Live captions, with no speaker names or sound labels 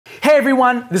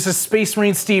everyone, this is Space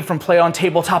Marine Steve from Play on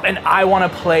Tabletop, and I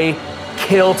want to play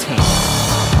Kill Team.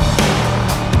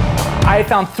 I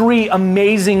found 3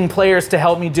 amazing players to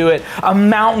help me do it. A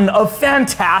mountain of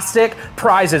fantastic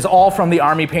prizes, all from the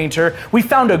Army Painter. We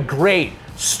found a great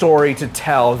story to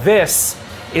tell. This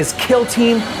is Kill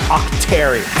Team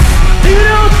Octarius.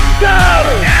 Go!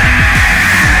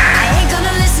 I ain't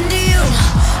gonna listen to you.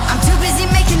 I'm too busy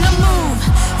making a move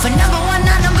for number 1,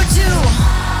 not number 2.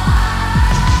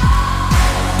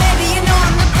 Baby, you know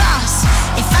I'm the boss.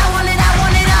 If I want it, I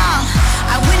want it all.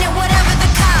 I win it, whatever the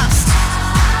cost.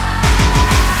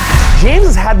 James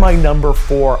has had my number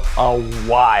for a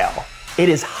while. It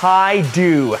is high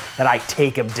due that I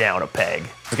take him down a peg.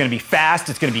 It's gonna be fast,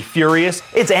 it's gonna be furious.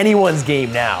 It's anyone's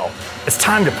game now. It's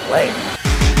time to play.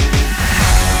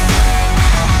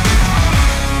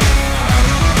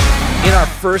 In our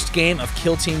first game of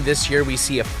Kill Team this year, we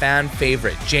see a fan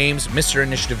favorite, James, Mr.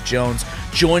 Initiative Jones,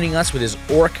 joining us with his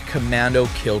Orc Commando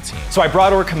Kill Team. So I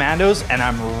brought Orc Commandos, and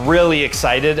I'm really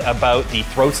excited about the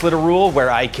Throat Slitter rule,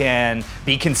 where I can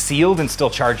be concealed and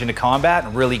still charge into combat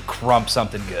and really crump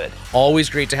something good. Always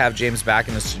great to have James back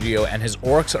in the studio, and his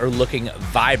Orcs are looking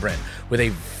vibrant with a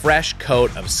fresh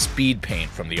coat of speed paint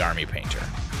from the Army Painter.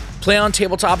 Play on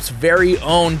Tabletop's very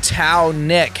own Tau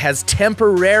Nick has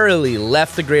temporarily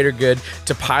left the greater good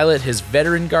to pilot his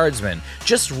veteran guardsmen,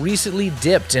 just recently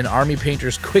dipped in Army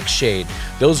Painter's quick shade.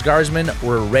 Those guardsmen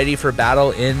were ready for battle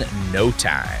in no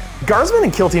time. Guardsmen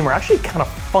and Kill Team are actually kind of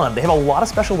fun. They have a lot of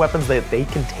special weapons that they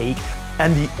can take,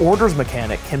 and the orders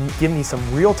mechanic can give me some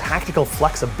real tactical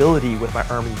flexibility with my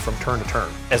army from turn to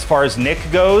turn. As far as Nick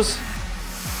goes,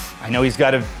 I know he's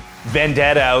got a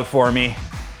vendetta out for me.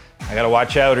 I gotta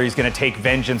watch out or he's gonna take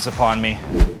vengeance upon me.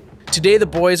 Today the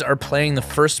boys are playing the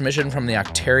first mission from the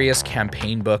Octarius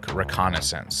campaign book,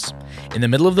 Reconnaissance. In the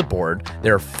middle of the board,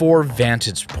 there are 4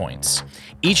 vantage points,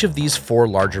 each of these 4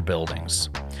 larger buildings.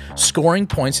 Scoring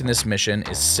points in this mission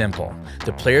is simple.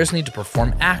 The players need to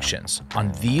perform actions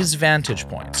on these vantage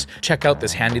points. Check out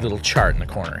this handy little chart in the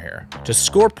corner here. To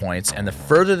score points, and the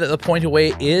further that the point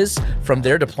away is from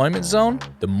their deployment zone,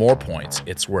 the more points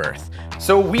it's worth.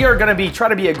 So we are gonna try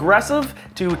to be aggressive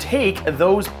to take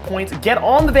those points, get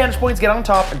on the vantage points, get on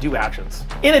top, and do actions.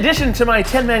 In addition to my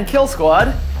 10-man kill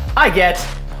squad, I get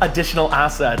additional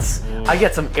assets. I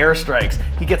get some airstrikes.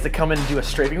 He gets to come in and do a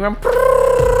strafing run.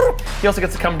 He also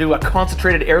gets to come do a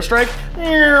concentrated airstrike.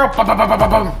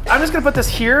 I'm just gonna put this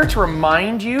here to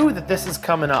remind you that this is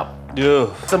coming up.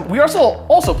 So we are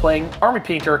also playing, Army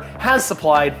Painter has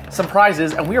supplied some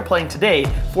prizes, and we are playing today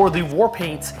for the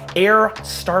Warpaints Air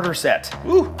Starter Set.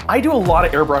 Ooh. I do a lot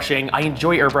of airbrushing. I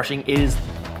enjoy airbrushing. It is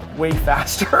way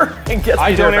faster and gets me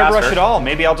I don't there faster. airbrush at all.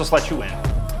 Maybe I'll just let you win.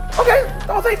 Okay,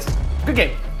 oh thanks. Good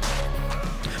game.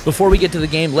 Before we get to the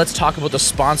game, let's talk about the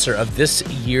sponsor of this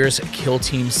year's Kill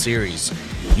Team series.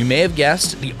 You may have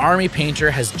guessed, the Army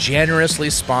Painter has generously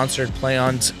sponsored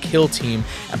PlayOn's Kill Team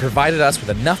and provided us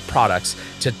with enough products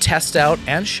to test out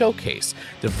and showcase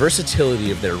the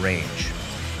versatility of their range.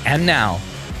 And now,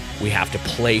 we have to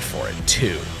play for it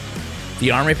too. The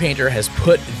Army Painter has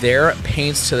put their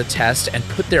paints to the test and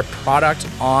put their product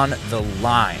on the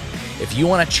line. If you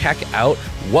want to check out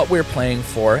what we're playing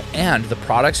for and the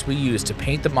products we use to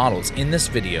paint the models in this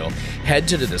video, head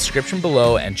to the description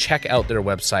below and check out their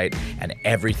website and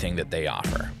everything that they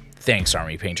offer. Thanks,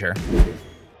 Army Painter.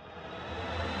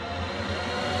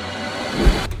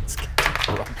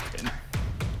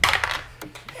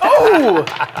 Oh!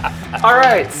 All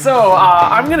right, so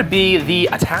I'm gonna be the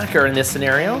attacker in this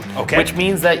scenario. Okay. Which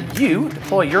means that you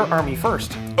deploy your army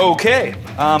first. Okay.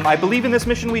 I believe in this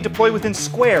mission we deploy within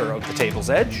square of the table's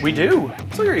edge. We do.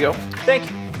 So here you go. Thank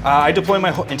you. I deploy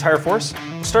my entire force.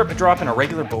 Start by dropping a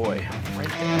regular boy. Right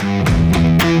there.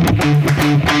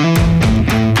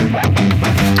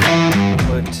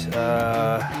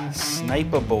 Put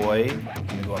sniper boy. I'm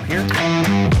gonna go up here.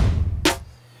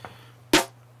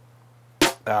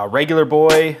 Regular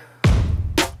boy.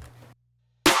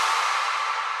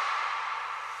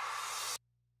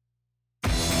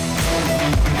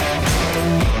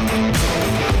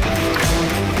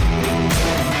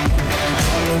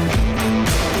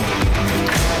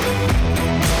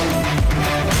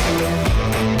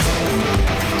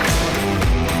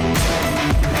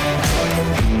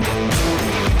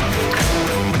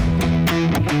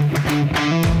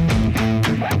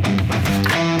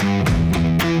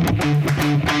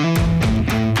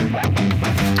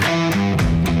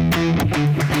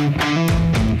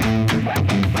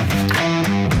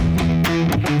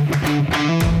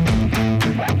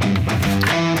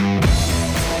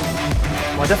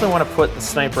 Well, I definitely want to put the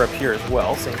sniper up here as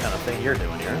well. Same kind of thing you're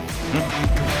doing here.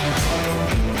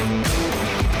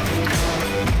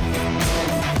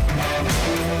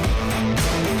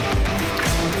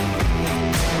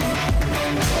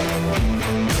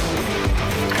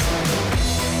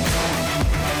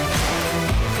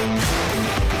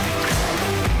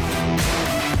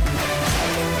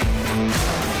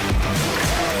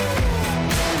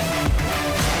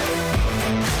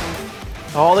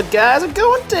 All the guys are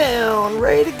going down,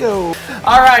 ready to go.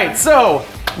 All right, so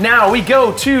now we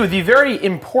go to the very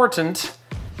important,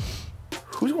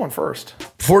 who's going first?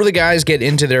 Before the guys get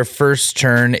into their first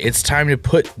turn, it's time to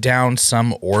put down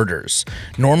some orders.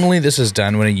 Normally this is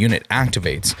done when a unit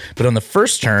activates, but on the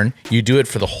first turn, you do it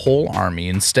for the whole army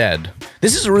instead.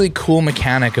 This is a really cool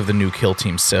mechanic of the new kill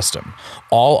team system.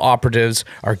 All operatives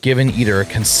are given either a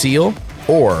conceal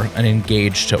or an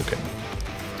engage token.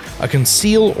 A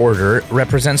conceal order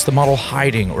represents the model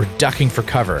hiding or ducking for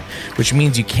cover, which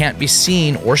means you can't be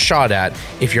seen or shot at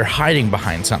if you're hiding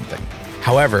behind something.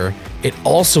 However, it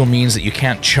also means that you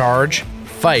can't charge,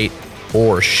 fight,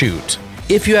 or shoot.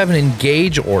 If you have an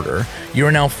engage order, you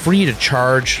are now free to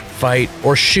charge, fight,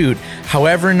 or shoot.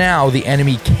 However, now the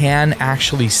enemy can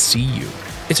actually see you.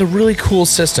 It's a really cool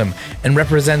system and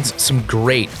represents some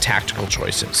great tactical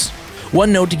choices.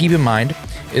 One note to keep in mind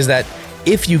is that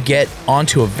if you get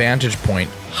onto a vantage point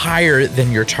higher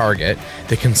than your target,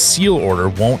 the conceal order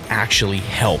won't actually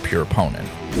help your opponent.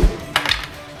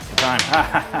 Time.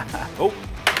 Oh.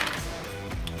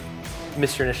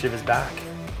 Mr. Initiative is back.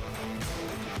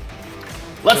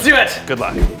 Let's do it! Good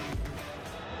luck.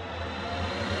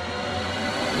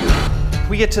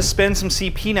 We get to spend some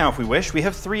CP now if we wish. We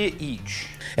have 3 each.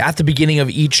 At the beginning of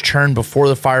each turn before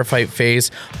the firefight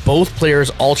phase, both players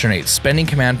alternate, spending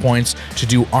command points to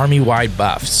do army-wide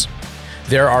buffs.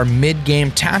 There are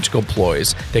mid-game tactical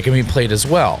ploys that can be played as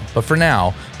well, but for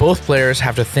now, both players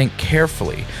have to think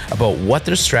carefully about what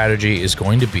their strategy is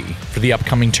going to be for the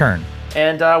upcoming turn.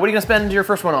 And what are you gonna spend your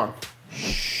first one on?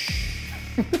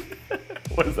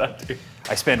 What does that do?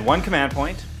 I spend 1 command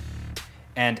point,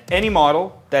 and any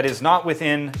model that is not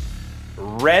within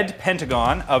red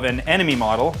pentagon of an enemy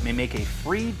model may make a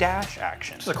free dash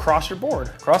action. Just across your board.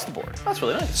 Across the board. That's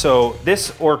really nice. So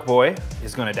this orc boy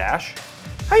is gonna dash.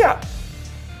 Hiya!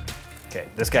 Okay,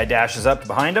 this guy dashes up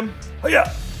behind him.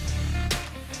 Hiya!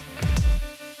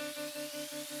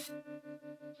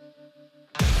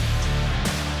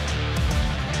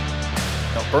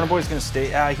 No, Burner Boy's gonna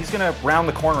stay, he's gonna round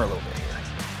the corner a little bit here.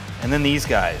 And then these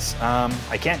guys.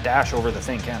 I can't dash over the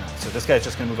thing, can I? So this guy's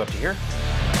just gonna move up to here.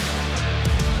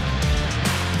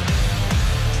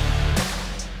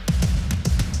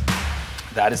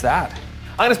 That is that.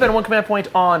 I'm gonna spend 1 command point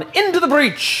on Into the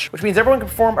Breach, which means everyone can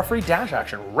perform a free dash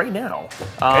action right now.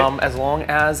 Okay. As long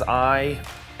as I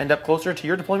end up closer to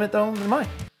your deployment though than mine.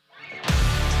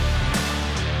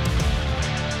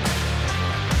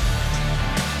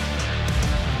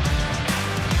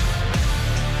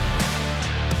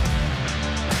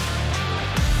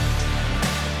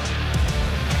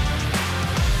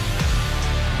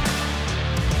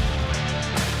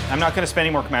 I'm not gonna spend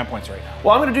any more command points right now.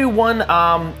 Well, I'm gonna do one,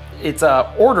 it's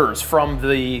orders from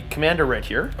the commander right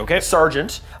here. Okay.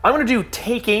 Sergeant. I'm gonna do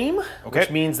take aim, Okay. which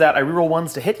means that I reroll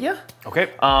 1s to hit you.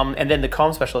 Okay. And then the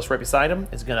comm specialist right beside him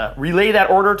is gonna relay that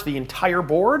order to the entire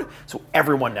board, so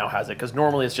everyone now has it, because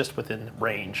normally it's just within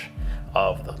range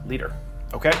of the leader.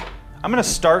 Okay. I'm gonna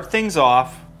start things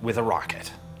off with a rocket.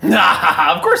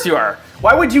 Nah, of course you are.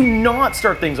 Why would you not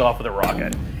start things off with a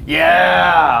rocket?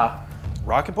 Yeah.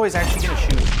 Rocket Boy's actually gonna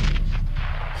shoot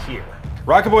here.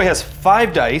 Rocket Boy has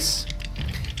 5 dice,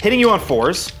 hitting you on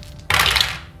 4s.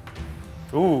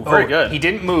 Ooh, very good. He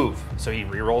didn't move, so he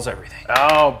re-rolls everything.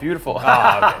 Oh, beautiful.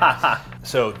 Okay.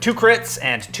 So 2 crits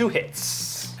and 2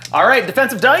 hits. All right,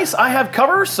 defensive dice. I have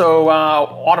cover, so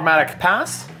automatic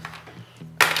pass.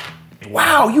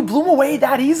 Wow, you blew him away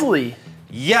that easily.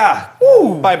 Yeah.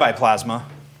 Ooh. Bye-bye, Plasma.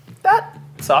 That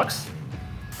sucks.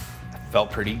 Felt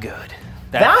pretty good.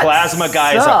 That That Plasma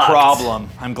guy is a sucked. problem.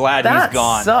 I'm glad That he's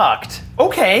gone. sucked.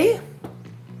 Okay.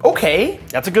 Okay.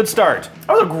 That's a good start.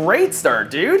 That was a great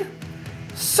start, dude.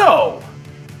 So,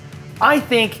 I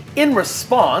think in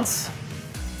response,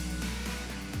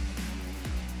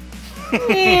 I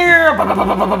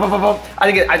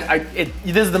think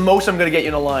this is the most I'm going to get you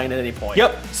in a line at any point.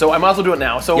 Yep. So I might as well do it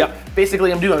now. So Yep.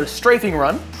 basically, I'm doing a strafing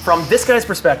run from this guy's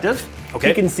perspective. Okay.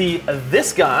 You can see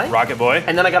this guy. Rocket Boy.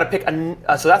 And then I got to pick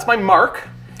so that's my mark.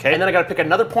 Okay. And then I got to pick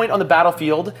another point on the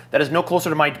battlefield that is no closer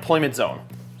to my deployment zone.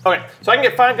 Okay. So I can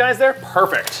get 5 guys there.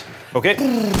 Perfect. Okay.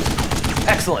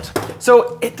 Excellent.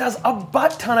 So it does a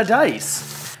butt ton of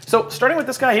dice. So starting with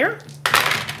this guy here,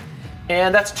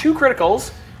 and that's 2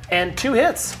 criticals and 2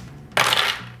 hits.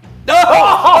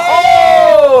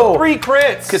 Oh! 3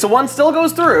 crits. Okay, so 1 still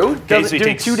goes through, Okay, so he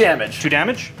doing takes 2 damage. 2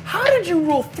 damage. How did you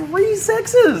roll 3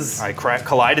 6s? I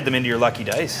collided them into your lucky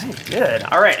dice. Good.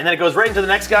 All right, and then it goes right into the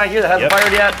next guy here that hasn't Yep.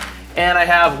 fired yet, and I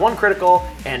have 1 critical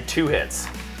and 2 hits.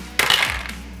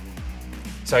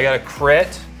 So I got a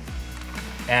crit,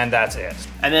 and that's it.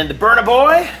 And then the Burner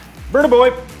Boy, Burner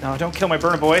boy. No, don't kill my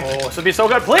burner boy. Oh, this would be so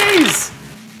good, please!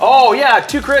 Oh yeah,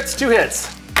 2 crits, 2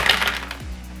 hits.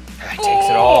 He takes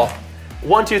it all.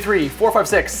 1, 2, 3, 4, 5,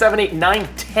 6, 7, 8, 9,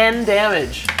 10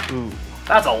 damage. Ooh.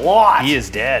 That's a lot. He is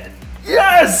dead.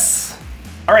 Yes!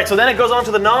 All right, so then it goes on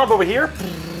to the knob over here.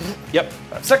 Yep.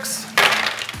 5, 6.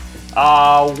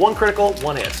 1 critical,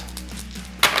 1 hit.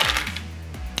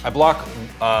 I block,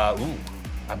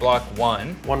 I block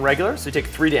 1. 1 regular, so you take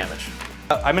 3 damage.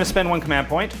 I'm gonna spend 1 command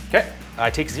point. Okay. I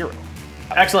take 0.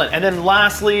 Excellent, and then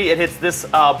lastly, it hits this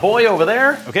boy over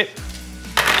there, Okay.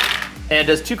 and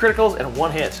does 2 criticals and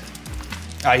 1 hit.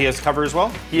 He has cover as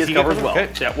well? He is Does covered get as well.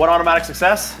 Okay. Yeah, 1 automatic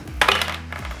success.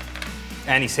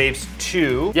 And he saves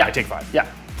 2. Yeah. I take 5. Yeah,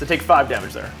 to take 5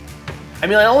 damage there. I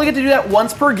mean, I only get to do that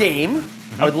once per game.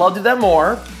 I would love to do that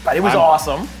more, but it was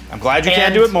awesome. I'm glad you can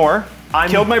And do it more.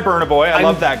 Killed my burner boy. I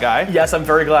love that guy. Yes, I'm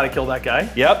very glad I killed that guy.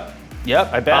 Yep.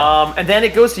 Yep, I bet. And then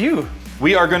it goes to you.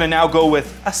 We are gonna now go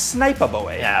with a sniper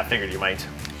boy. Yeah, I figured you might.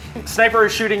 Sniper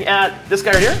is shooting at this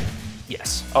guy right here.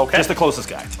 Yes. Okay. Just the closest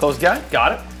guy. Close guy,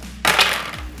 got it.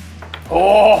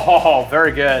 Oh,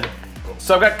 very good.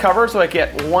 So I've got cover, so I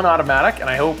get 1 automatic, and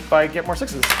I hope I get more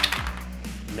 6s.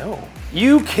 No.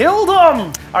 You killed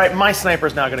him! All right, my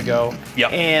sniper's now gonna go.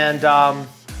 Yep. And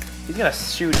he's gonna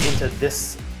shoot into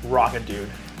this rocket dude.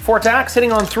 4 attacks,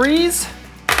 hitting on 3s.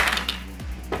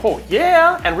 Oh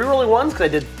yeah, and rerolling 1s because I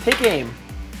did take aim.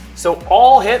 So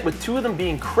all hit with 2 of them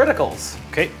being criticals.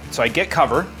 Okay, so I get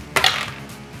cover.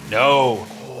 No.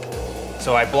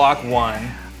 So I block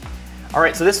 1. All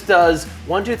right, so this does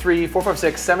 1, 2, 3, 4, 5,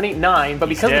 6, 7, 8, 9, but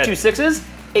because of dead. the 2 6s,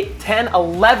 8, 10,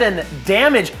 11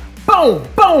 damage. Boom,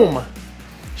 boom.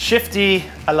 Shifty,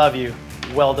 I love you.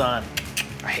 Well done.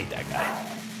 I hate that guy.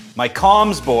 My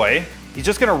comms boy, he's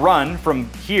just gonna run from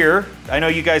here. I know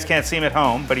you guys can't see him at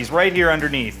home, but he's right here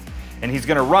underneath. And he's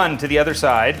gonna run to the other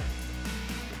side.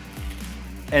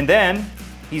 And then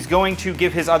he's going to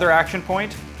give his other action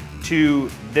point to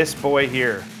this boy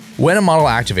here. When a model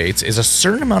activates, is a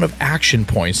certain amount of action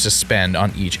points to spend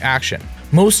on each action.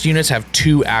 Most units have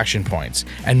 2 action points,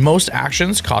 and most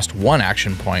actions cost 1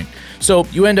 action point, so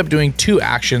you end up doing 2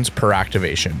 actions per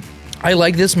activation. I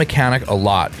like this mechanic a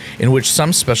lot, in which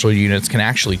some special units can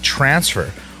actually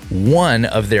transfer 1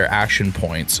 of their action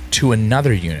points to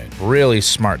another unit. Really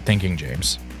smart thinking,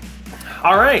 James.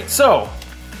 All right, so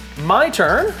my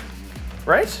turn,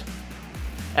 right?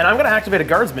 And I'm gonna activate a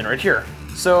guardsman right here.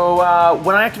 So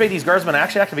when I activate these guardsmen, I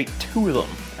actually activate 2 of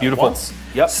them Beautiful. at once.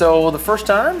 Yep. So the first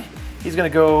time, he's gonna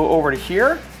go over to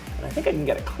here, and I think I can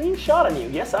get a clean shot on you.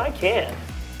 Yes, I can.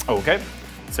 Okay.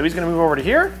 So he's gonna move over to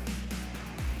here,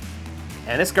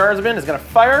 and this guardsman is gonna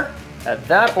fire at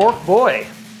that orc boy.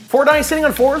 4 dice sitting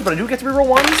on 4s, but I do get to reroll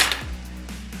 1s.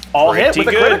 All hit with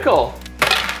a Pretty good. critical.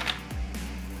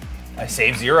 I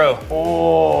save 0.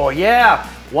 Oh yeah.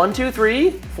 1, 2,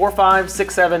 3, 4, 5,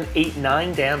 6, 7, 8,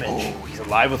 9 damage. Oh, he's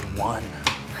alive with 1.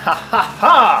 Ha ha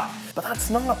ha! But that's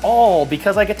not all,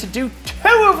 because I get to do 2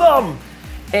 of them!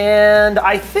 And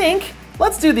I think,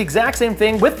 let's do the exact same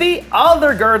thing with the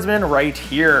other guardsman right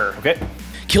here. Okay.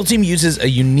 Kill Team uses a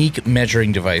unique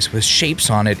measuring device with shapes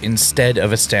on it instead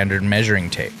of a standard measuring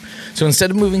tape. So instead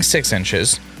of moving 6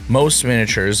 inches, most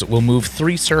miniatures will move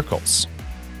 3 circles.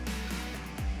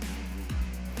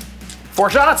 4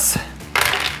 shots!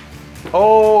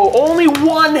 Oh, only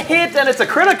 1 hit and it's a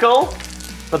critical!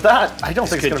 But that, I don't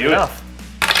think it's could gonna be do it. enough.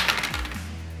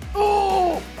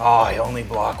 Oh! Oh, I only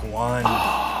block 1.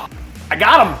 I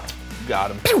got him!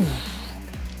 Got him.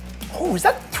 Oh, is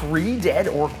that 3 dead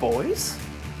orc boys?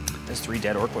 There's 3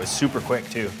 dead orc boys, super quick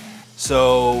too.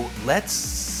 So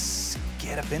let's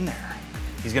get up in there.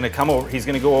 He's gonna come over, he's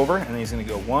gonna go over, and then he's gonna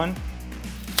go 1,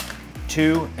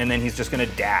 2, and then he's just gonna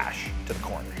dash to the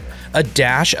corner here. A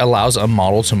dash allows a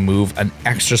model to move an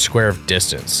extra square of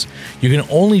distance. You can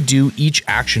only do each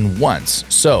action once,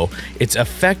 so it's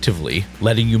effectively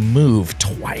letting you move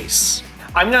twice.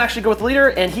 I'm gonna actually go with the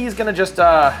leader, and he's gonna just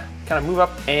kind of move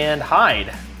up and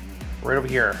hide right over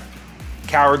here.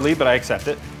 Cowardly, but I accept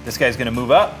it. This guy's gonna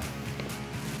move up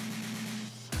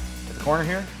to the corner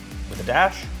here with a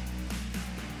dash.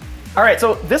 All right,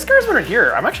 so this guardsman right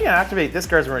here, I'm actually gonna activate this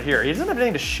guardsman right here. He doesn't have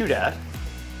anything to shoot at.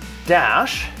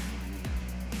 Dash.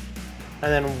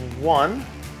 And then 1,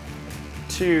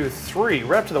 2, 3,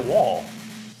 right up to the wall.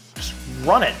 Just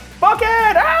run it. Bucket!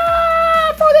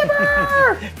 Ah! For the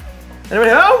emperor!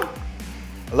 Anybody home?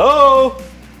 Hello?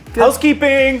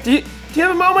 Housekeeping! Do you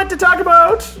have a moment to talk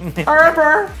about our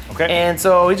emperor? Okay. And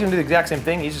so he's gonna do the exact same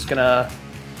thing. He's gonna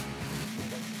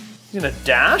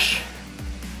dash.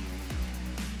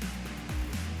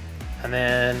 And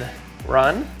then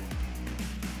run.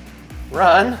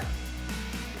 Run.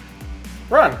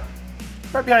 Run.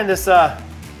 Right behind this,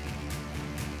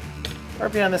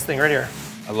 thing right here.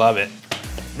 I love it.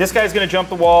 This guy's gonna jump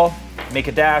the wall, make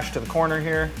a dash to the corner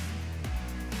here.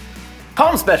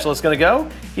 Comm specialist gonna go.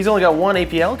 He's only got 1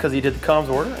 APL because he did the comms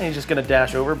order, and he's just gonna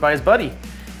dash over by his buddy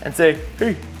and say,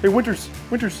 hey, Winters,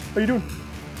 how you doing?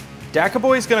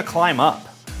 Dakaboy's gonna climb up,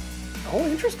 Oh,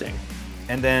 interesting.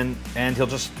 and he'll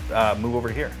just move over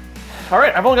here. All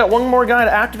right, I've only got one more guy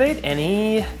to activate, and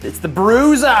it's the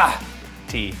Bruiser.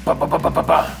 T.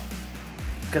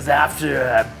 Because after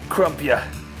I crump ya.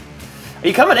 Are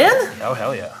you coming in? Oh,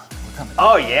 hell yeah.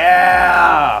 Oh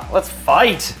yeah, let's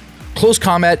fight. Close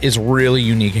combat is really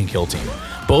unique in Kill Team.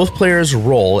 Both players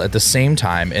roll at the same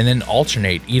time and then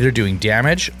alternate either doing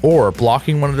damage or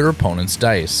blocking one of their opponent's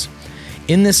dice.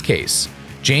 In this case,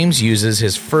 James uses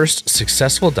his first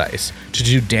successful dice to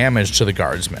do damage to the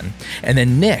guardsman, and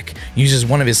then Nick uses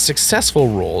one of his successful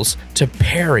rolls to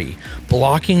parry,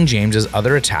 blocking James's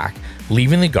other attack,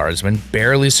 leaving the guardsman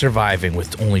barely surviving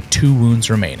with only 2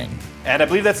 wounds remaining. And I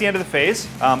believe that's the end of the phase.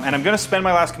 And I'm gonna spend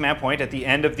my last command point at the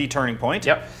end of the turning point.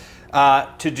 Yep.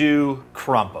 To do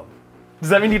crump him. Does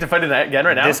that mean you need to fight it again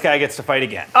right now? This guy gets to fight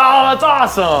again. Oh, that's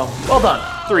awesome. Well done.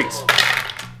 3s.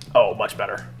 Oh, much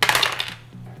better.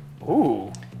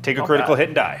 Ooh. Take a Not critical bad. hit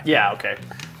and die. Yeah, okay.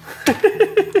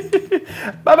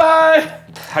 Bye-bye.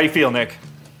 How you feel, Nick?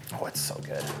 Oh, it's so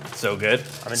good. So good.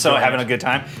 I'm So enjoying having it. a good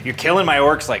time. You're killing my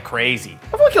orcs like crazy.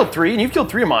 I've only killed 3, and you've killed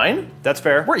 3 of mine. That's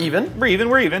fair. We're even. We're even.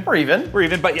 We're even. We're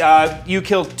even. But you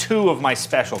killed 2 of my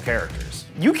special characters.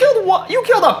 You killed what? You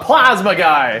killed a plasma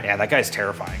guy. Yeah, that guy's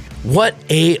terrifying. What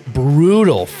a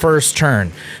brutal first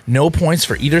turn. No points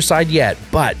for either side yet,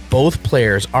 but both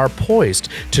players are poised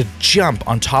to jump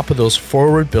on top of those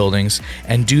forward buildings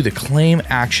and do the claim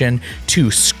action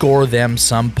to score them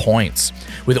some points.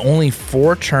 With only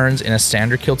 4 turns in a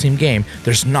standard Kill Team game,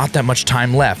 there's not that much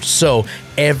time left, so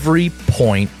every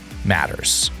point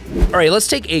matters. All right, let's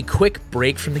take a quick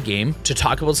break from the game to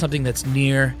talk about something that's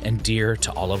near and dear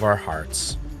to all of our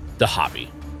hearts, the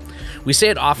hobby. We say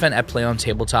it often at Play on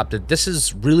Tabletop that this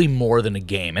is really more than a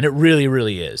game, and it really,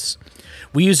 really is.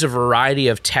 We use a variety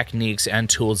of techniques and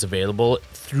tools available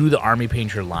through the Army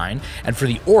Painter line, and for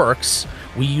the Orks,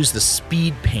 we use the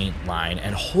Speed Paint line,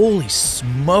 and holy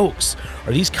smokes,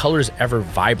 are these colors ever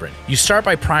vibrant. You start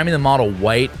by priming the model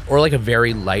white or like a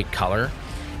very light color,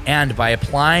 and by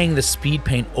applying the speed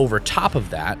paint over top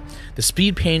of that, the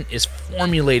speed paint is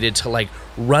formulated to like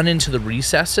run into the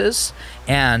recesses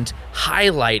and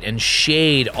highlight and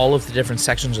shade all of the different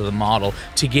sections of the model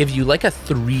to give you like a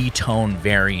 3-tone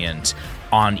variant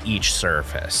on each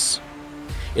surface.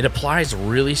 It applies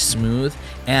really smooth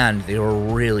and they were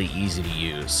really easy to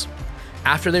use.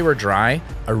 After they were dry,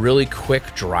 a really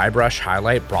quick dry brush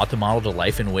highlight brought the model to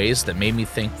life in ways that made me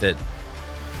think that,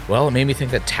 well, it made me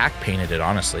think that tack painted it,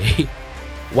 honestly.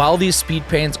 While these speed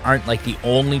paints aren't like the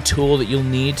only tool that you'll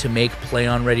need to make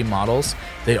play-on-ready models,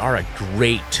 they are a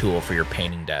great tool for your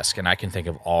painting desk, and I can think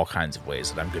of all kinds of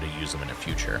ways that I'm going to use them in the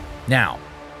future. Now,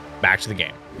 back to the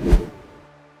game.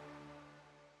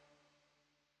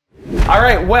 All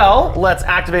right, well, let's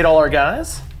activate all our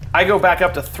guys. I go back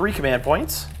up to 3 command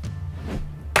points.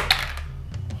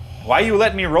 Why you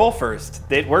let me roll first?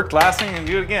 It worked last time and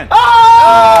do it again.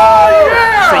 Oh,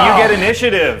 yeah! So you get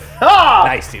initiative. Ah!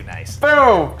 Nice, dude, nice.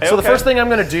 Boom! So the Okay. first thing I'm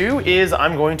gonna do is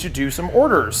I'm going to do some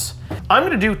orders. I'm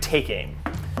gonna do take aim.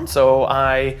 So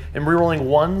I am rerolling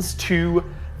 1s to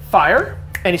fire.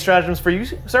 Any stratagems for you,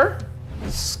 sir?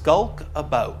 Skulk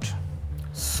about.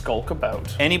 Skulk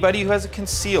about. Anybody who has a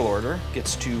conceal order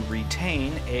gets to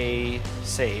retain a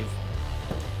save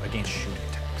against shooting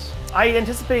attacks. I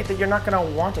anticipate that you're not gonna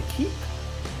want to keep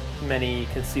many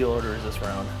conceal orders this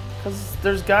round because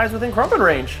there's guys within crumping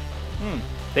range.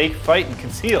 They fight and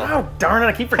conceal. Oh darn it!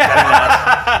 I keep forgetting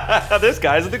that. This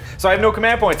guy's so I have no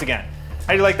command points again.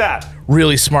 How do you like that?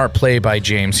 Really smart play by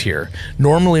James here.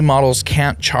 Normally models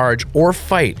can't charge or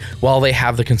fight while they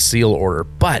have the conceal order,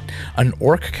 but an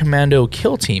Orc Commando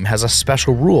kill team has a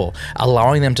special rule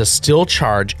allowing them to still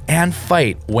charge and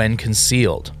fight when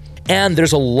concealed. And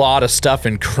there's a lot of stuff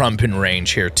in Crumpin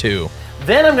range here too.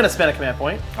 Then I'm gonna spend a command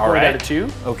point. All going right. down to 2.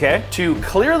 Okay. To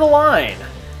clear the line,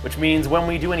 which means when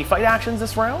we do any fight actions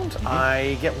this round,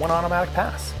 I get 1 automatic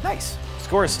pass. Nice.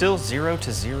 Score is still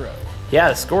 0-0. Yeah,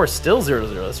 the score is still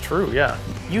 0-0. That's true, yeah.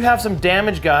 You have some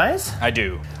damage, guys. I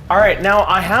do. All right, now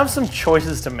I have some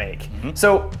choices to make.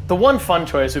 So the one fun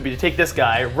choice would be to take this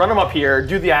guy, run him up here,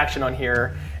 do the action on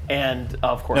here, and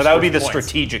of course, No, that would be score the some points.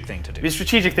 strategic thing to do. Be a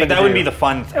strategic thing But that to would do. be the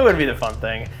fun It thing. would be the fun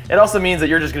thing. It also means that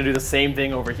you're just gonna do the same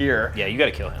thing over here. Yeah, you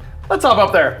gotta kill him. Let's hop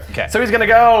up there. Okay. So he's gonna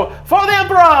go for the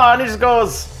Emperor, and he just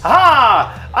goes,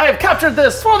 "Ha! I have captured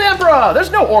this for the Emperor.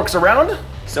 There's no orcs around."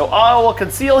 So I will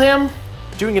conceal him,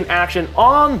 doing an action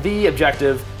on the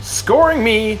objective, scoring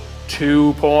me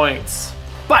 2 points.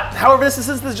 But, however, since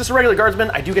this is just a regular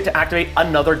guardsman, I do get to activate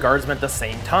another guardsman at the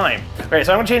same time. Okay,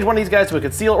 so I'm gonna change one of these guys to a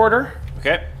conceal order,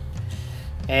 Okay.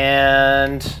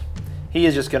 and he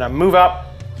is just gonna move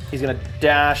up. He's gonna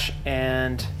dash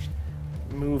and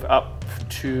move up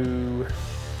to,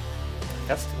 I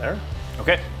guess, to there.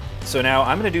 Okay. So now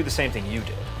I'm going to do the same thing you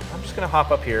did. I'm just going to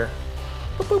hop up here,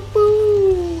 boop, boop,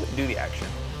 boop, and do the action.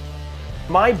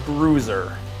 My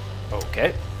bruiser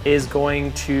Okay. is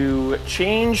going to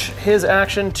change his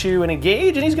action to an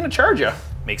engage, and he's gonna charge you.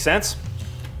 Makes sense.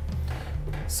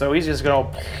 So he's just gonna,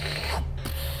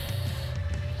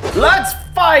 let's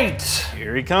fight!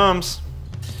 Here he comes.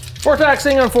 4 attacks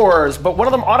staying on 4s, but one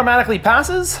of them automatically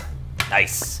passes.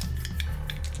 Nice.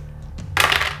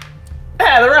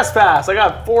 Yeah, the rest pass. I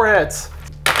got 4 hits.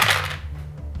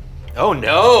 Oh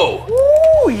no!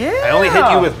 Ooh, yeah! I only hit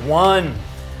you with 1.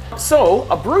 So,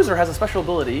 a bruiser has a special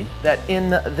ability that in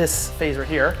this phase right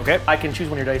here, Okay. I can choose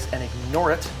one of your dice and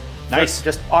ignore it. Nice.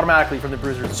 Just automatically from the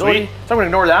bruiser's ability. Sweet. So I'm gonna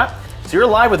ignore that. So you're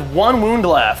alive with 1 wound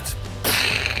left.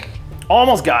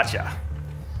 Almost gotcha.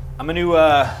 I'm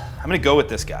gonna go with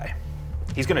this guy.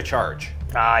 He's gonna charge.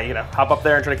 You gonna hop up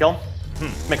there and try to kill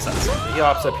him? Makes sense. He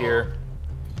hops up here.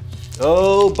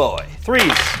 Oh boy.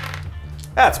 3s.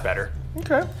 That's better.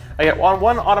 Okay. I get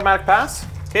one automatic pass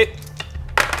Okay.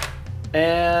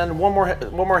 and one more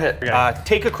hit.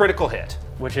 Take a critical hit.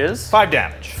 Which is 5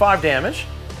 damage. 5 damage.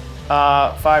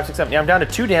 5, 6, 7. Yeah, I'm down to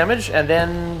 2 damage, and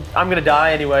then I'm gonna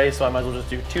die anyway, so I might as well just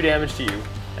do 2 damage to you,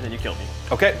 and then you kill me.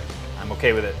 Okay. I'm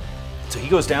okay with it. So he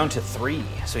goes down to 3.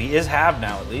 So he is halved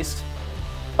now at least.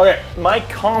 Okay, my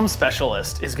comm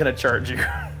specialist is gonna charge you.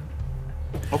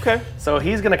 Okay. So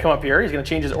he's gonna come up here. He's gonna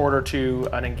change his order to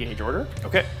an engage order,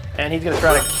 Okay. and he's gonna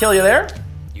try to kill you there.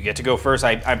 You get to go first.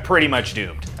 I'm pretty much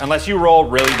doomed. Unless you roll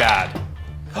really bad.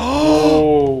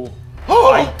 Oh,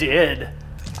 I did.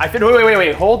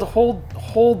 Wait.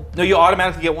 Hold. No, you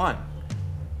automatically get 1.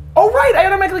 Oh, right, I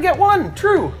automatically get 1.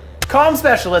 True. Comm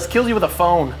specialist kills you with a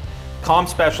phone. Comm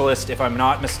specialist, if I'm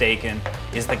not mistaken,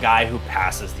 is the guy who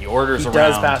passes the orders He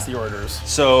around. does pass the orders.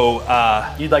 So,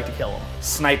 You'd like to kill him.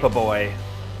 Sniper Boy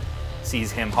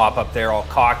sees him hop up there all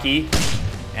cocky,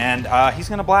 and he's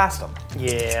gonna blast him.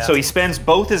 Yeah. So he spends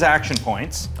both his action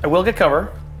points I will get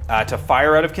cover. to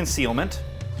fire out of concealment.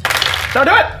 Don't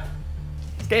do it!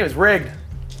 This game is rigged.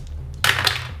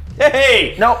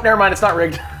 Hey! Nope, never mind, it's not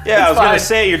rigged. Yeah, It's I was gonna fine.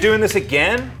 say, you're doing this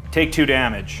again? Take 2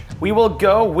 damage. We will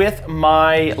go with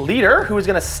my leader, who is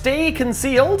gonna stay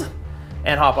concealed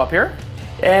and hop up here.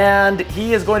 And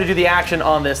he is going to do the action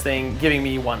on this thing, giving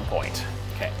me 1 point.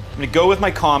 Okay. I'm gonna go with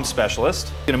my comm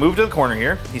specialist. Gonna move to the corner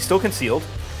here. He's still concealed.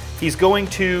 He's going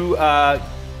to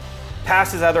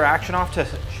pass his other action off to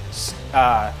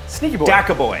Sneaky boy.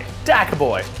 Daka Boy. Daka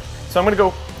boy. So I'm gonna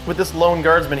go with this lone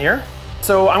guardsman here.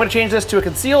 So I'm gonna change this to a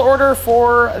conceal order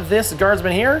for this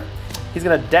guardsman here. He's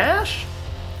gonna dash,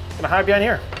 gonna hide behind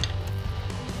here.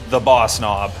 The boss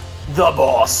knob. The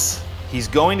boss. He's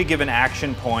going to give an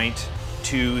action point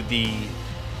to the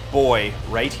boy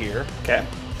right here Okay.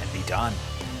 and be done.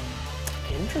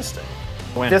 Interesting.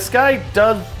 Win. This guy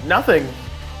does nothing.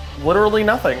 Literally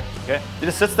nothing. Okay. He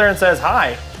just sits there and says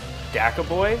hi. Daka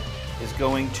Boy is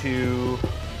going to...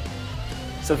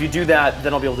 So if you do that,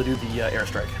 then I'll be able to do the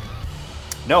airstrike.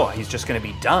 No, he's just going to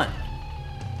be done.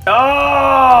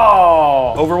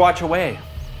 Oh! Overwatch away.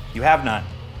 You have none.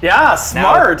 Yeah,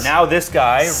 smart. Now this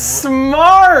guy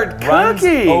Smart runs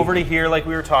cookie. over to here like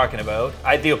we were talking about.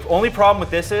 The only problem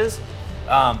with this is,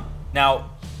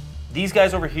 now these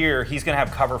guys over here, he's gonna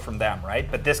have cover from them, right?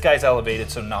 But this guy's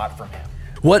elevated, so not from him.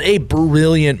 What a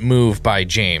brilliant move by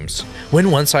James.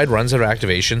 When one side runs out of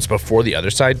activations before the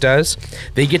other side does,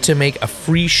 they get to make a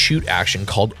free shoot action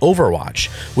called Overwatch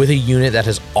with a unit that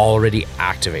has already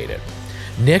activated.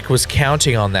 Nick was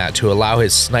counting on that to allow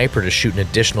his sniper to shoot an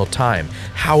additional time.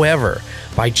 However,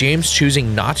 by James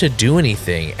choosing not to do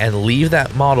anything and leave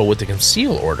that model with the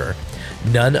conceal order,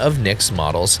 none of Nick's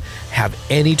models have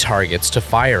any targets to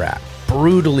fire at.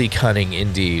 Brutally cunning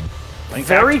indeed.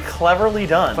 Very cleverly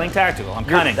done. Playing tactical. I'm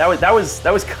cunning. That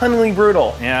was cunningly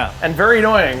brutal. Yeah. And very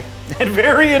annoying. And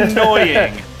very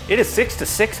annoying. It is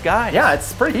 6-6, guys. Yeah,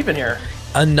 it's pretty even here.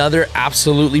 Another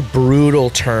absolutely brutal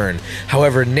turn.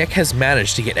 However, Nick has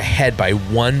managed to get ahead by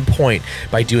 1 point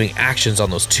by doing actions on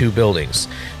those 2 buildings.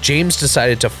 James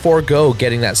decided to forego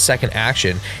getting that second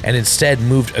action and instead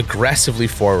moved aggressively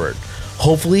forward.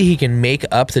 Hopefully he can make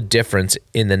up the difference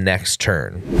in the next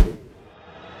turn.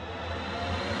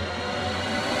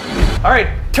 All right,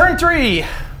 turn 3.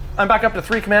 I'm back up to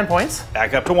 3 command points.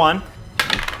 Back up to 1.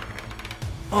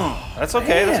 Oh, that's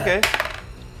okay. Man. That's okay.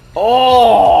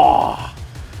 Oh!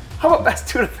 How about best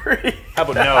 2 to 3? How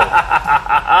about no?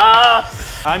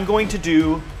 I'm going to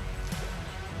do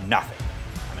nothing.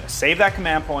 I'm going to save that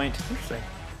command point. Interesting.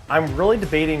 I'm really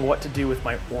debating what to do with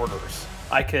my orders.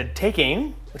 I could take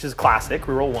aim, which is classic,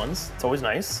 reroll 1s. It's always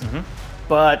nice.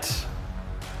 But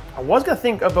I was gonna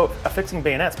think about affixing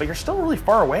bayonets, but you're still really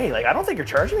far away. Like, I don't think you're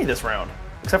charging me this round,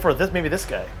 except for maybe this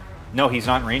guy. No, he's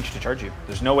not in range to charge you.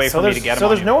 There's no way for me to get him. So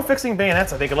on there's you. no affixing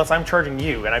bayonets, I think, unless I'm charging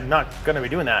you, and I'm not gonna be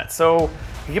doing that. So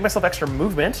I can give myself extra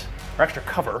movement or extra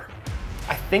cover.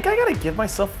 I think I gotta give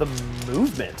myself the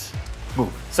movement.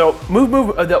 Move. So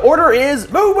move. The order is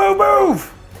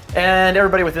move. And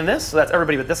everybody within this, so that's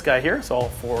everybody but this guy here, so all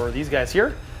 4 of these guys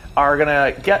here, are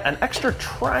gonna get an extra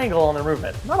triangle on their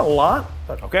movement. Not a lot,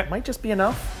 but okay, might just be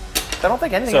enough. I don't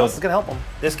think anything else is gonna help them.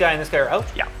 This guy and this guy are out?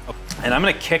 Yeah. Okay. And I'm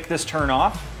gonna kick this turn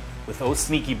off with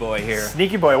Sneaky Boy here.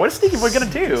 Sneaky Boy, what is Sneaky Boy gonna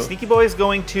do? Sneaky Boy is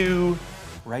going to,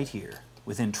 right here,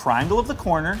 within triangle of the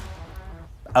corner,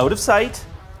 out of sight.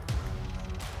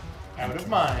 Out of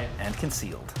mind. And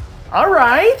concealed. All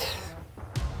right.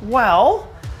 Well,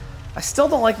 I still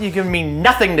don't like you giving me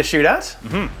nothing to shoot at.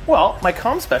 Well, my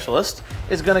comm specialist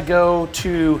is gonna go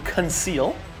to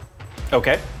conceal.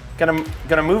 Okay.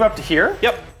 Gonna move up to here.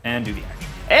 Yep. And do the action.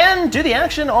 And do the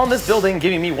action on this building,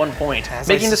 giving me 1 point,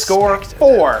 making the score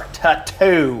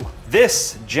 4-2.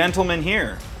 This gentleman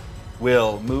here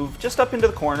will move just up into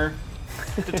the corner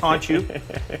to taunt you,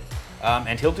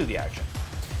 and he'll do the action.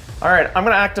 All right, I'm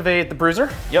gonna activate the bruiser.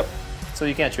 Yep. So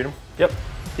you can't shoot him. Yep.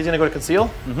 He's gonna go to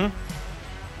conceal.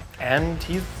 And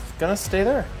he's gonna stay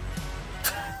there.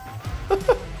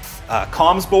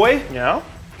 Comms Boy. Yeah.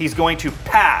 He's going to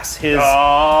pass his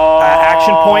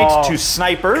action point to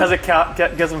Sniper. Because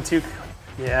it gives him 2.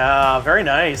 Yeah, very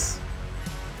nice.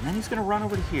 And then he's going to run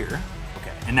over to here.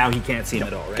 Okay. And now he can't see him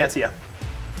at all, right? Can't see ya.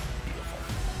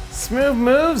 Smooth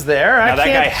moves there. Now that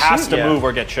guy has to move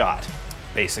or get shot,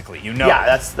 basically. You know.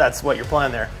 Yeah, that's what you're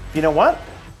playing there. You know what?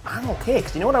 I'm okay,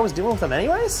 because you know what I was doing with him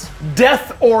anyways?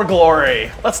 Death or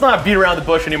glory. Let's not beat around the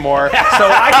bush anymore. So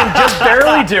I can just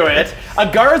barely do it.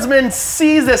 A guardsman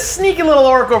sees this sneaky little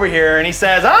orc over here, and he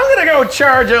says, I'm gonna go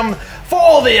charge him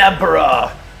for the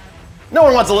Emperor. No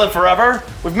one wants to live forever.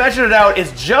 We've measured it out.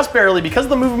 It's just barely, because of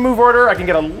the move order, I can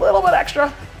get a little bit extra,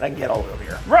 and I can get all the way over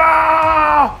here.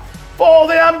 Rah! For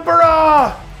the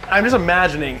Emperor! I'm just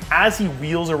imagining, as he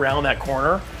wheels around that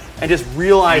corner, and just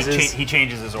realizes... He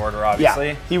changes his order, obviously.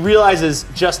 Yeah, he realizes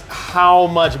just how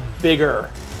much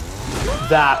bigger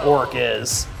that orc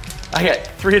is. I get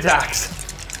 3 attacks.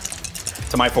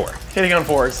 To my 4. Hitting on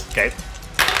 4s. Okay.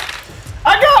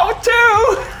 I got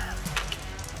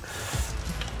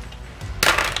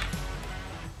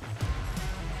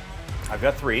 2! I've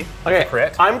got 3. Okay,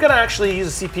 Crit. I'm gonna actually use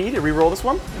a CP to re-roll this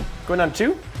one. Going down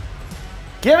to 2.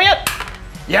 Give me it!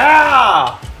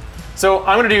 Yeah! So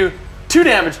I'm gonna do 2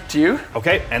 damage to you.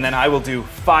 Okay, and then I will do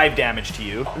 5 damage to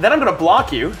you. Then I'm gonna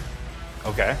block you,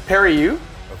 Okay. parry you.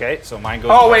 Okay, so mine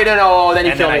goes. Oh wait, no, then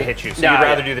you and kill then me. I hit you, so you'd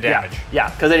rather do the damage. Yeah,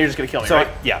 because then you're just gonna kill me, So right?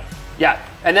 yeah, Yeah,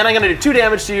 and then I'm gonna do 2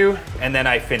 damage to you. and then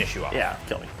I finish you off. Yeah,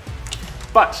 kill me.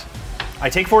 But, I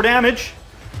take 4 damage,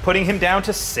 putting him down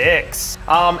to 6.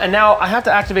 and now I have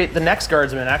to activate the next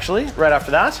guardsman actually, right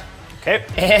after that. Okay.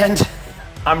 And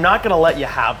I'm not gonna let you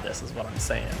have this, is what I'm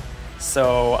saying.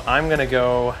 So I'm gonna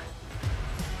go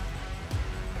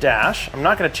dash. I'm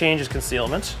not gonna change his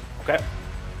concealment. Okay.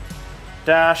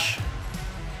 Dash,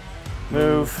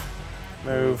 move,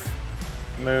 move,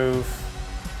 move.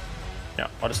 No,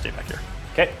 I'll just stay back here.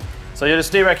 Okay. So you'll just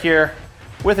stay back here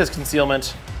with his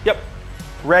concealment, Yep.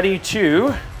 ready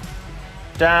to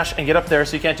dash and get up there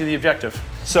so you can't do the objective.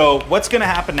 So what's going to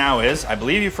happen now is, I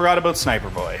believe you forgot about Sniper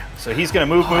Boy. So he's going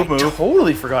to move. I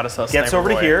totally forgot us. Gets over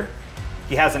to here.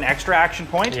 He has an extra action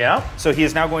point. Yeah. So he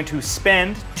is now going to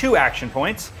spend 2 action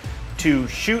points to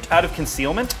shoot out of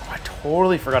concealment. Oh, I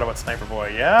totally forgot about Sniper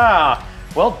Boy. Yeah.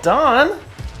 Well done.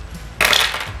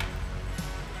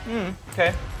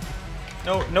 Okay.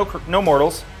 No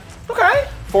mortals. Okay.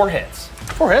 4 hits.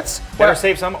 4 hits. Better Well,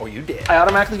 save some. Oh, you did. I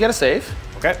automatically get a save.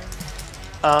 Okay.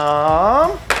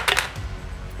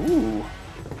 Ooh.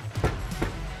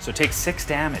 So take 6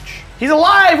 damage. He's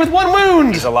alive with 1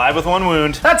 wound. He's alive with 1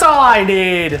 wound. That's all I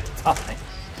need. Okay.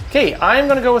 Okay, I'm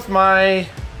gonna go with my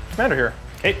commander here.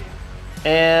 Okay.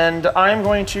 And I'm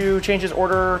going to change his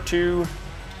order to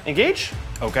engage.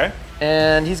 Okay.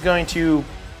 And he's going to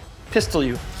pistol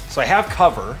you. So I have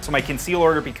cover, so my conceal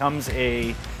order becomes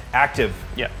a active.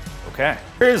 Yeah. Okay.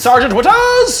 Here's Sergeant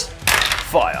Waters!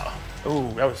 Fire.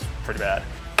 Ooh, that was pretty bad.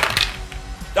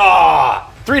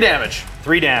 Ah! 3 damage.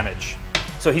 3 damage.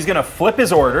 So he's gonna flip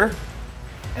his order,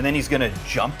 and then he's gonna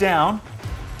jump down.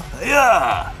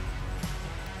 Yeah.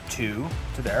 2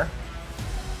 to there.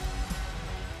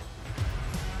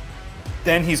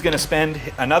 Then he's gonna spend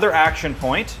another action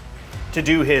point to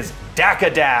do his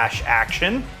Dash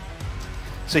action.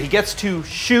 So he gets to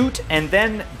shoot and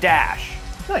then dash.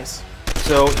 Nice.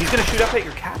 So he's gonna shoot up at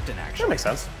your captain, actually. That makes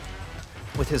sense.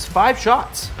 With his 5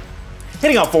 shots.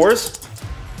 Hitting on 4s.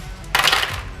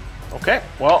 Okay,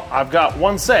 well, I've got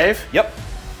 1 save. Yep.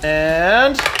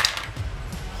 And...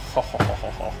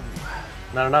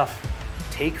 Not enough.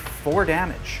 Take 4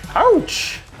 damage.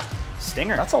 Ouch!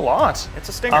 Stinger. That's a lot. It's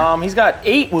a stinger. He's got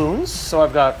 8 wounds, so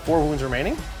I've got 4 wounds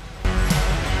remaining.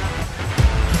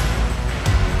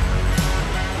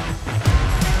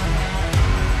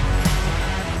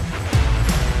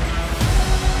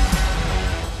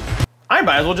 I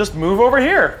might as well just move over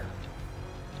here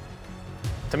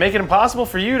to make it impossible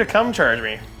for you to come charge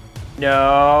me.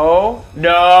 No,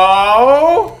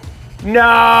 no,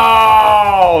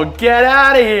 no! Get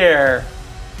out of here!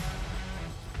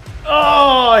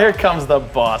 Oh, here comes the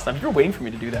boss. Now, you were waiting for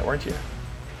me to do that, weren't you?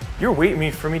 You were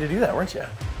waiting for me to do that, weren't you?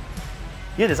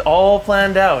 You had this all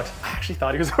planned out. I actually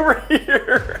thought he was over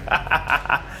here.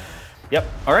 Yep.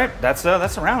 All right. That's a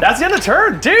round. That's the end of the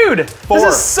turn, dude. 4,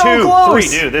 this is so 2, close.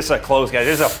 3. Dude, this is a close game.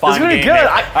 This is a fun This is gonna game. be good.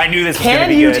 Man. I knew this was gonna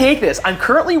be Can you good. take this? I'm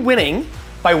currently winning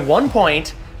by 1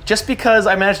 point just because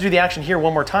I managed to do the action here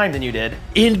one more time than you did.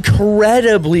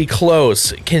 Incredibly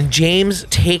close. Can James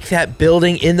take that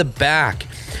building in the back?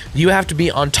 You have to be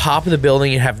on top of the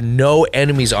building and have no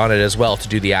enemies on it as well to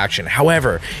do the action.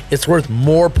 However, it's worth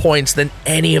more points than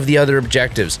any of the other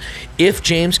objectives. If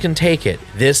James can take it,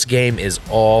 this game is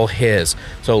all his.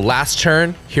 So last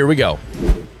turn, here we go.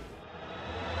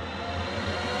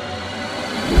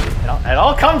 It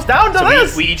all comes down to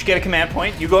this. We each get a command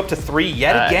point. You go up to 3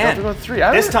 yet I again. have to go to 3.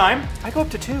 This time, I go up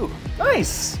to 2.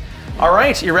 Nice. All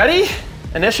right, you ready?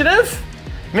 Initiative?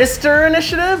 Mr.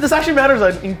 Initiative? This actually matters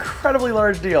an incredibly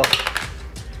large deal.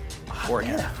 4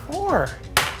 again. 4.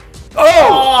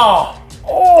 Oh!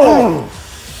 Oh!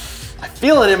 I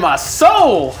feel it in my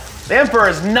soul. The Emperor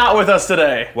is not with us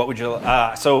today. What would you?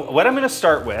 So what I'm going to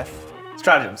start with?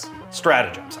 Stratagems.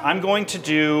 Stratagems. I'm going to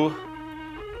do.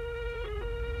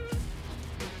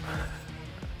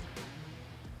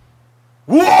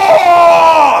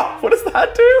 Whoa! What does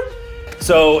that do?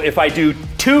 So if I do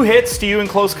 2 hits to you in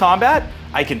close combat,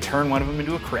 I can turn one of them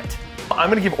into a crit. I'm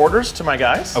gonna give orders to my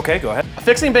guys. Okay, go ahead.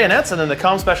 Fixing bayonets, and then the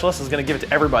comm specialist is gonna give it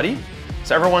to everybody.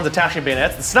 So everyone's attaching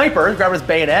bayonets. The sniper, grab his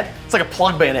bayonet. It's like a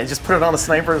plug bayonet. Just put it on the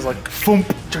sniper. It's like, boom,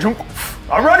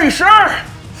 I'm ready, sir.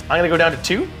 I'm gonna go down to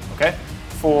 2. Okay.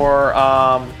 For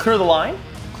clear the line,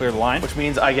 Clear the line. which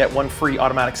means I get 1 free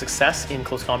automatic success in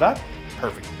close combat.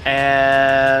 Perfect.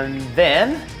 And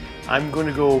then I'm going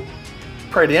to go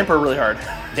pray to the Emperor really hard.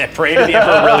 Yeah, pray to the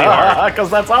Emperor really hard.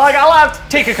 Because that's all I got left.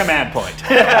 Take a command point.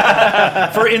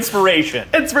 For inspiration.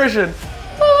 Inspiration.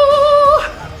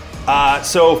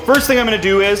 So first thing I'm going to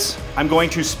do is I'm going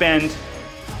to spend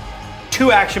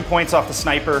 2 action points off the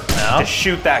sniper to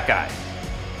shoot that guy.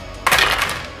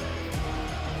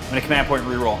 I'm going to command point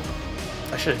reroll.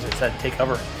 I should have just said take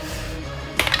cover.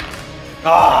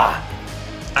 Ah!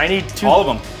 I need 2. All of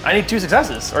them. I need 2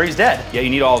 successes, or he's dead. Yeah, you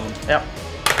need all of them. Yep.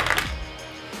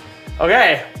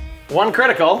 Okay, 1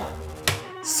 critical.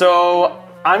 So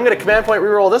I'm gonna command point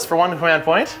reroll this for 1 command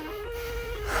point.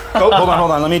 Oh,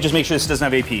 hold on. Let me just make sure this doesn't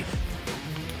have AP.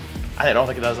 I don't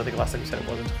think it does. I think last time you said it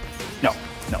wasn't. No.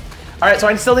 All right, so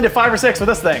I still need a 5 or 6 with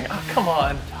this thing. Oh, come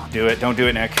on. Do it. Don't do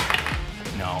it, Nick.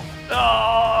 No.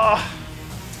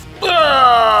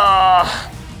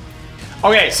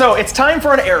 Okay, so it's time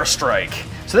for an airstrike.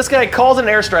 So this guy calls an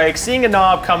airstrike, seeing a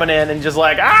knob coming in, and just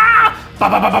like, ah!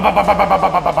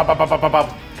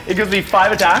 It gives me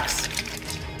 5 attacks.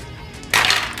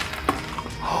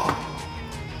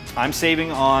 I'm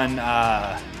saving on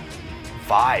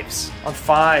 5s. On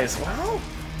 5s. Well,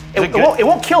 Is it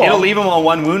won't kill him. It'll leave him on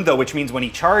 1 wound, though, which means when he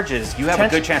charges, you have a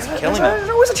good chance of killing him. There's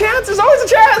always a chance. There's always a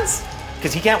chance.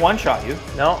 Because he can't one-shot you.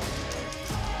 No.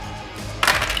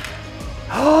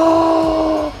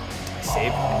 I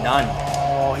saved none.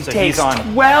 Oh, he So takes he's on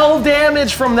 12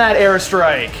 damage from that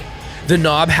airstrike. The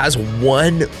knob has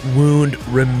 1 wound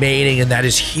remaining, and that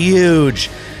is huge.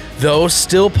 Though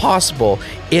still possible,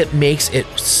 it makes it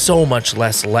so much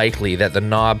less likely that the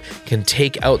knob can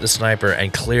take out the sniper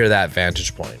and clear that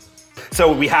vantage point.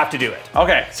 So we have to do it.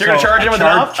 Okay, so you're gonna charge him with the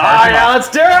charge- knob? charge him Yeah, up. let's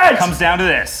do it! Comes down to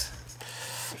this.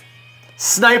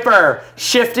 Sniper,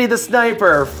 Shifty the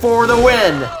sniper for the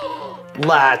win.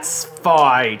 Let's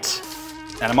fight.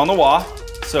 And I'm on the wall.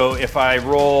 So if I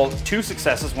roll 2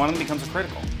 successes, one of them becomes a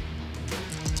critical.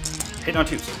 Hitting on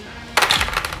 2s.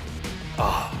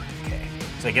 Oh, okay.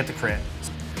 So I get the crit.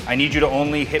 I need you to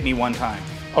only hit me 1 time.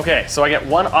 Okay, so I get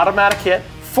 1 automatic hit.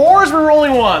 4s were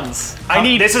rolling 1s. I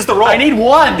need. This is the roll. I need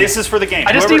 1. This is for the game.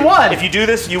 I just need 1. If you do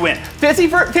this, you win.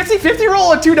 50-50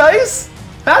 roll of 2 dice?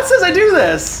 That says I do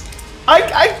this.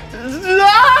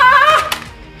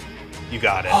 You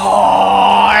got it.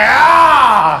 Oh,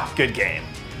 yeah! Good game.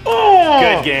 Oh.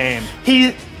 Good game.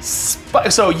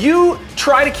 So you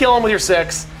try to kill him with your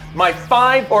 6. My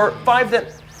 5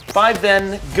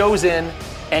 then goes in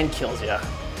and kills you.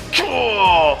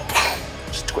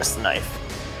 Just twist the knife.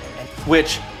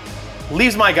 Which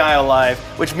leaves my guy alive,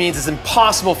 which means it's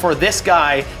impossible for this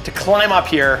guy to climb up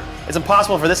here. It's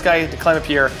impossible for this guy to climb up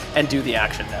here and do the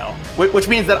action now. Which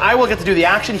means that I will get to do the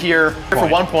action here for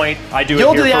 1 point. I do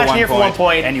You'll it do the for action here for 1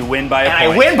 point. And you win by a point.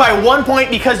 And I win by 1 point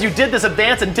because you did this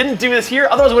advance and didn't do this here.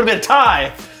 Otherwise it would have been a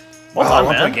tie. Well done,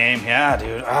 man. 1 point game. Yeah,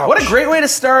 dude. Ouch. What a great way to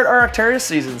start our Octarius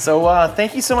season. So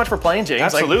thank you so much for playing, James.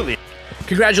 Absolutely.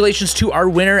 Congratulations to our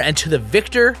winner, and to the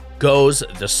victor goes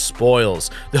the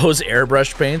spoils. Those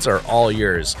airbrush paints are all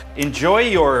yours. Enjoy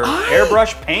your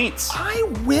airbrush paints. I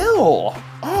will.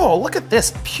 Oh, look at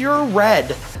this. Pure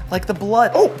red, like the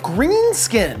blood. Oh, green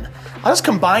skin. I'll just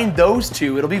combine those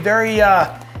two. It'll be very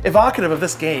evocative of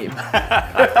this game.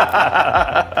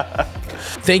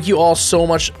 Thank you all so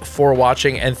much for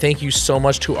watching, and thank you so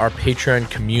much to our Patreon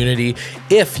community.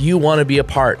 If you want to be a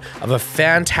part of a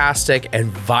fantastic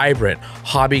and vibrant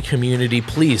hobby community,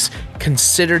 please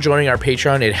consider joining our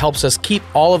Patreon. It helps us keep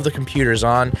all of the computers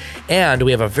on, and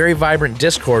we have a very vibrant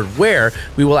Discord where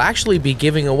we will actually be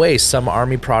giving away some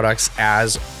Army products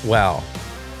as well.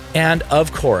 And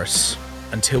of course,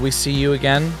 until we see you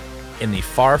again in the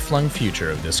far-flung future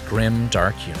of this grim,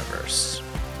 dark universe,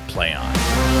 play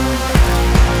on.